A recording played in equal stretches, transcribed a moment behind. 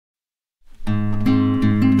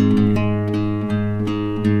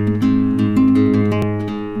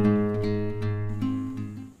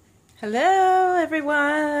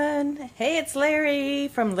it's Larry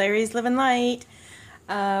from Larry's Living Light.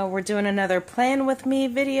 We're doing another Plan With Me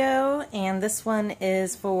video, and this one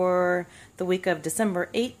is for the week of December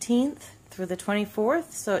 18th through the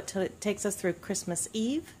 24th, so it takes us through Christmas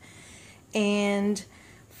Eve. And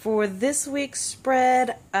for this week's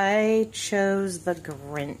spread, I chose the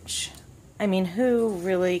Grinch. I mean, who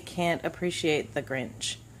really can't appreciate the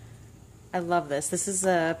Grinch? I love this. This is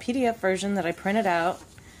a PDF version that I printed out.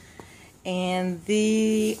 And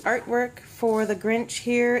the artwork for the Grinch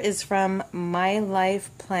here is from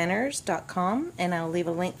mylifeplanners.com, and I'll leave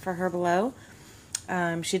a link for her below.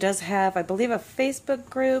 She does have, I believe, a Facebook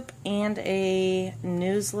group and a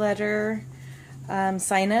newsletter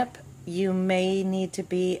sign up. You may need to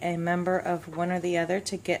be a member of one or the other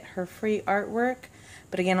to get her free artwork.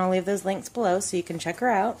 But again, I'll leave those links below so you can check her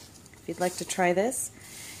out if you'd like to try this.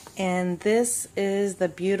 And this is the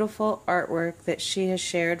beautiful artwork that she has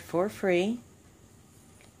shared for free.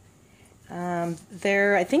 I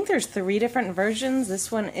think there's 3 different versions.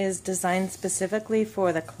 This one is designed specifically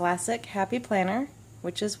for the classic Happy Planner,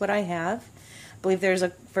 which is what I have. I believe there's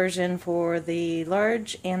a version for the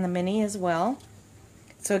large and the mini as well.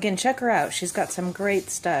 So again, check her out. She's got some great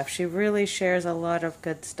stuff. She really shares a lot of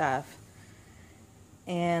good stuff.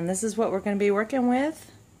 And this is what we're going to be working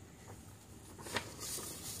with.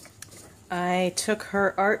 I took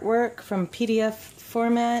her artwork from PDF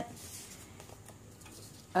format,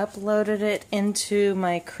 uploaded it into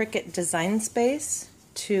my Cricut design space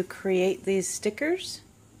to create these stickers.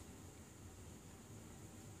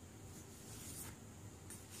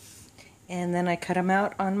 And then I cut them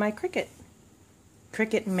out on my Cricut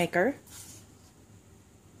Maker.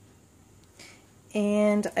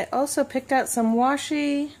 And I also picked out some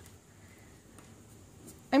washi.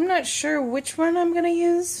 I'm not sure which one I'm going to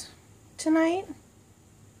use tonight,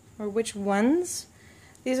 or which ones.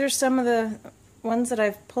 These are some of the ones that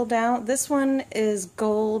I've pulled out. This one is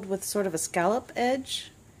gold with sort of a scallop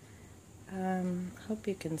edge. Hope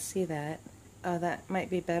you can see that. Oh, that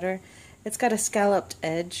might be better. It's got a scalloped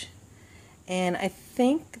edge, and I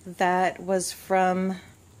think that was from,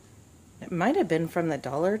 it might have been from the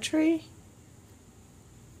Dollar Tree,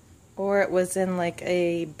 or it was in like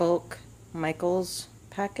a bulk Michaels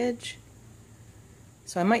package.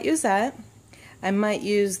 So I might use that. I might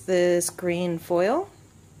use this green foil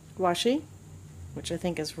washi, which I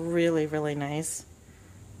think is really, really nice.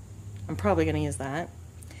 I'm probably going to use that.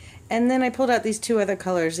 And then I pulled out these 2 other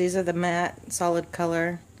colors. These are the matte solid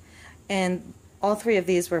color. And all 3 of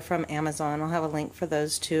these were from Amazon. I'll have a link for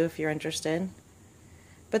those too if you're interested.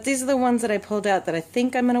 But these are the ones that I pulled out that I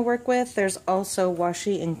think I'm going to work with. There's also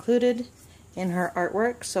washi included in her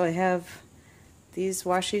artwork. So I have these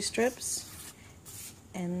washi strips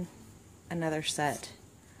and another set.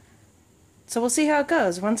 So we'll see how it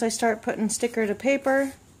goes. Once I start putting sticker to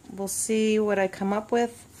paper, we'll see what I come up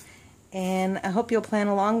with, and I hope you'll plan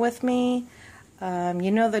along with me.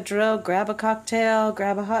 You know the drill: grab a cocktail,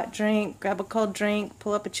 grab a hot drink, grab a cold drink,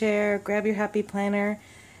 pull up a chair, grab your Happy Planner,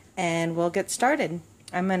 and we'll get started.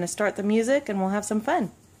 I'm going to start the music and we'll have some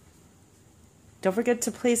fun. Don't forget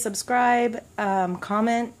to please subscribe,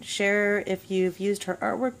 comment, share if you've used her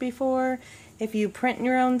artwork before, if you print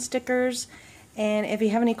your own stickers, and if you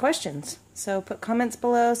have any questions. So put comments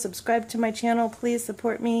below, subscribe to my channel, please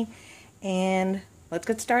support me, and let's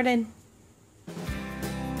get started.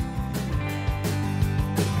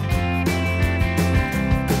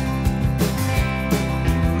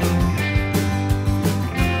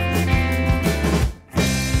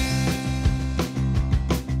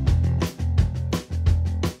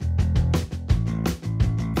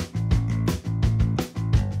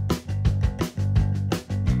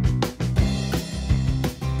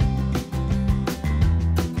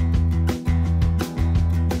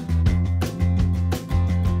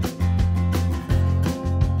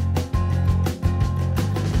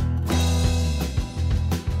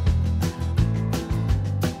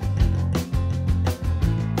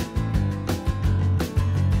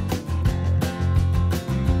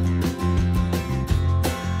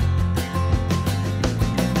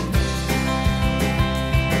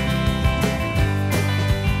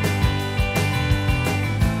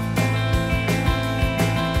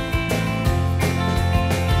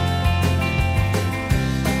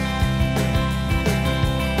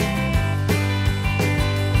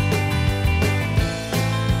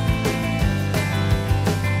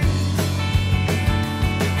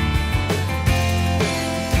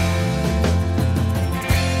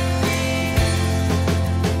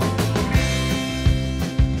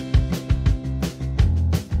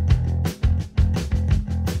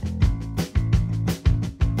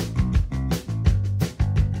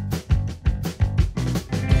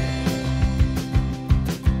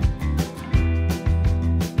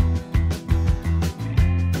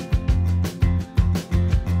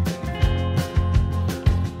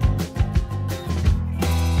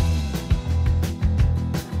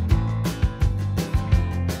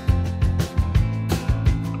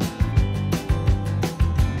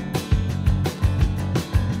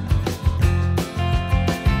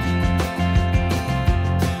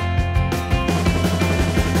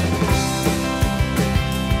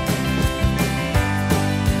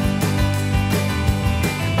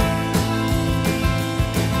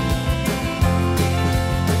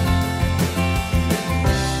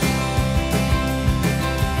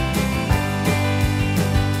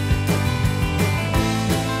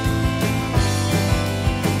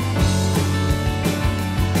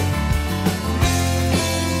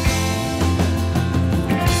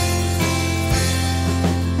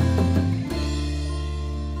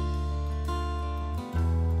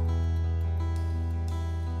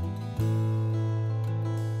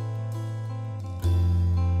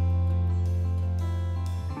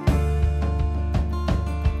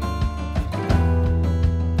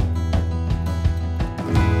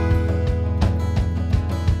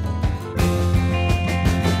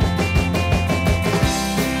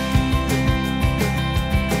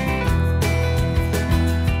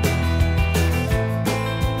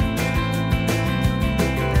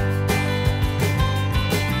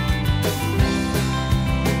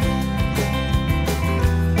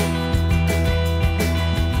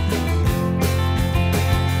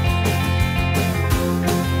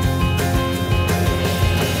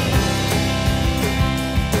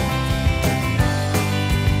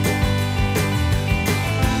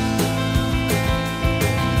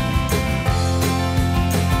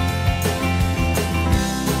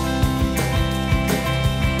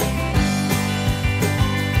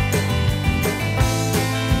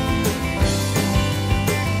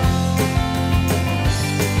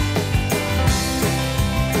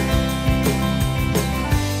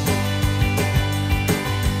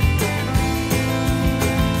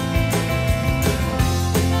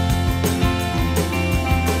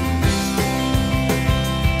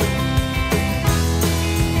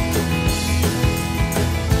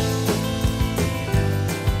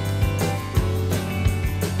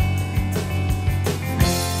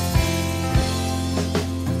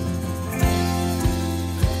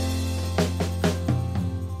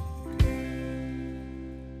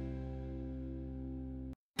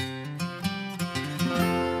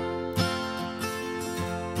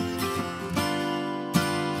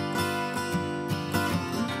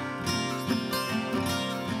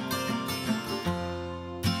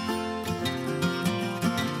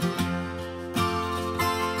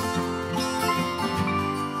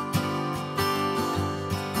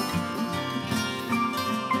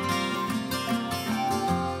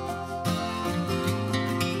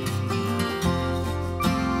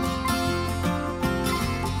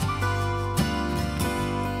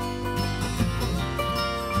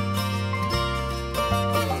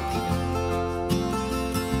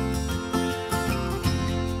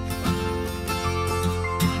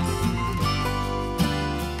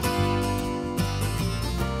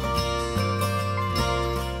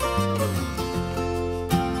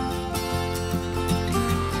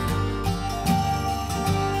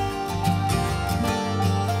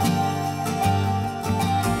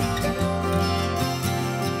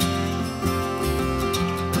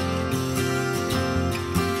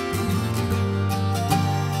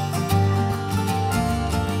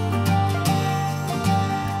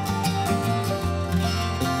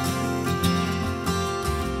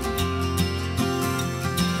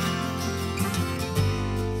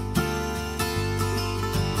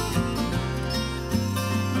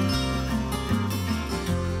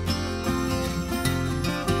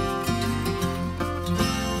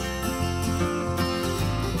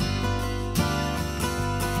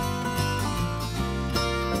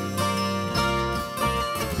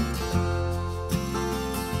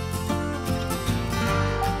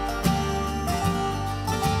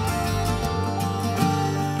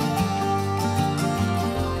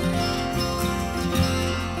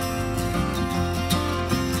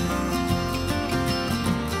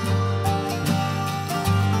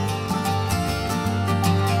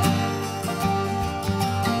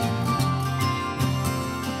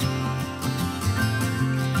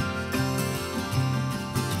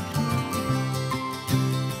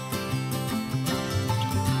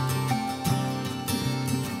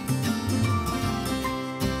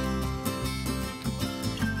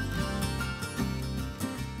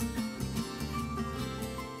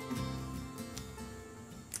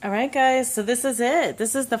 Alright guys, so this is it.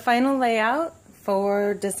 This is the final layout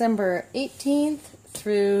for December 18th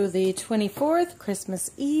through the 24th, Christmas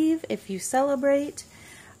Eve, if you celebrate.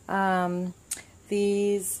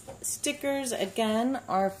 These stickers, again,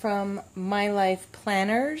 are from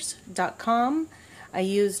mylifeplanners.com. I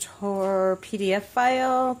used her PDF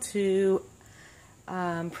file to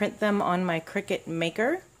print them on my Cricut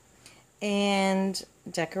Maker and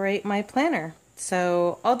decorate my planner.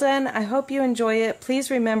 So, all done. I hope you enjoy it. Please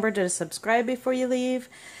remember to subscribe before you leave,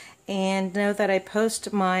 and know that I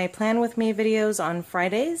post my Plan With Me videos on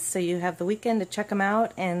Fridays, so you have the weekend to check them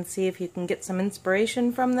out and see if you can get some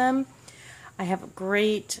inspiration from them. I have a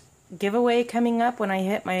great giveaway coming up when I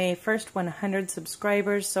hit my first 100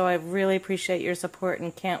 subscribers, so I really appreciate your support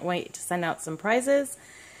and can't wait to send out some prizes.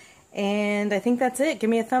 And I think that's it. Give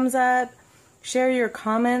me a thumbs up. Share your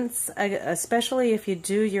comments, especially if you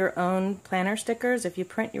do your own planner stickers. If you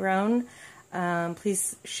print your own,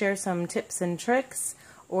 please share some tips and tricks,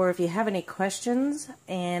 or if you have any questions.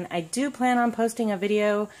 And I do plan on posting a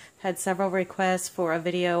video. I've had several requests for a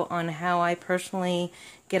video on how I personally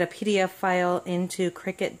get a PDF file into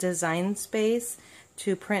Cricut Design Space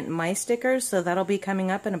to print my stickers, so that'll be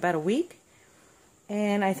coming up in about a week.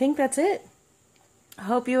 And I think that's it. I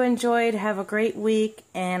hope you enjoyed, have a great week,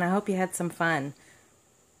 and I hope you had some fun.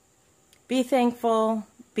 Be thankful,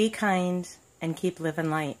 be kind, and keep living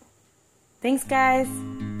light. Thanks, guys.